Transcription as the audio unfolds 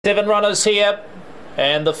7 runners here,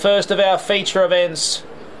 and the first of our feature events,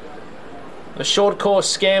 the short course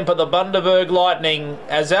scamper, the Bundaberg Lightning,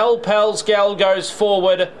 as Alpal's Gal goes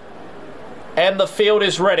forward and the field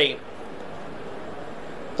is ready.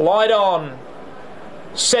 Glide on,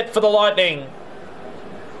 set for the Lightning,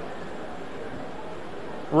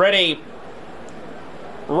 ready,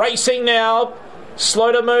 racing now.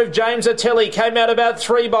 Slow to move, James Attili came out about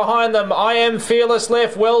 3 behind them. I Am Fearless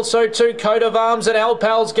left well, so too Coat of Arms and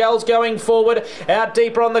Alpal's Gals going forward. Out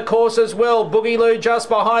deeper on the course as well. Boogie-Loo just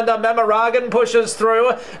behind them. Mamaragan pushes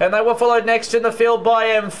through, and they were followed next in the field by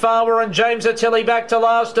Mfawa and James Attili back to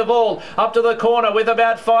last of all. Up to the corner with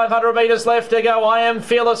about 500 metres left to go. I Am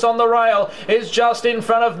Fearless on the rail is just in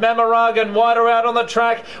front of Mamaragan. Wider out on the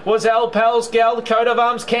track was Alpal's Gal. Coat of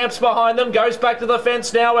Arms camps behind them, goes back to the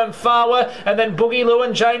fence now. Mfawa, and then Boogie-Loo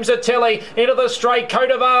and James Attili into the straight. Coat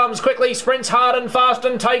of Arms quickly sprints hard and fast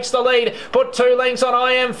and takes the lead. Put 2 lengths on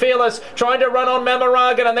I Am Fearless, trying to run on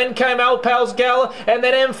Mamaragan, and then came Alpal's Gal, and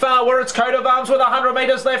then Mfawa. It's Coat of Arms with 100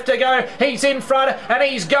 metres left to go. He's in front and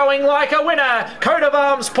he's going like a winner. Coat of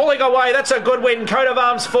Arms pulling away. That's a good win. Coat of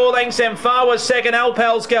Arms 4 lengths. Mfawa second.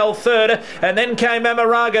 Alpal's Gal third, and then came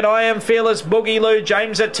Mamaragan, I Am Fearless, Boogie-Loo,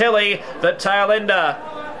 James Attili, the tail ender.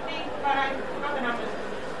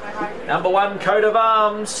 Number 1, Coat of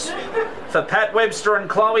Arms for Pat Webster and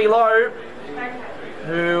Chloe Lowe,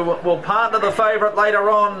 who will partner the favourite later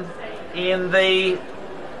on in the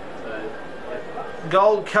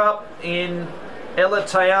Gold Cup in Ella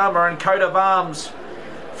Tayama. And Coat of Arms,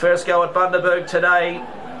 first go at Bundaberg today.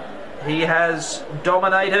 He has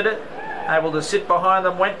dominated, able to sit behind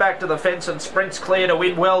them, went back to the fence and sprints clear to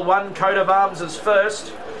win well. 1, Coat of Arms is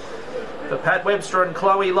first for Pat Webster and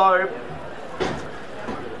Chloe Lowe.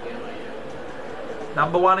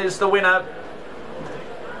 Number 1 is the winner.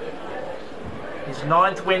 His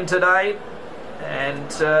 9th win today,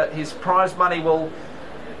 and his prize money will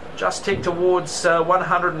just tick towards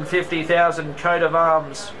 150,000. Coat of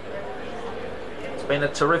Arms. It's been a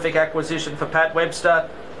terrific acquisition for Pat Webster,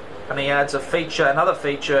 and he adds another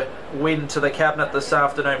feature win to the cabinet this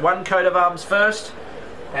afternoon. 1, Coat of Arms first,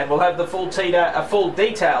 and we'll have the full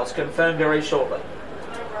details confirmed very shortly.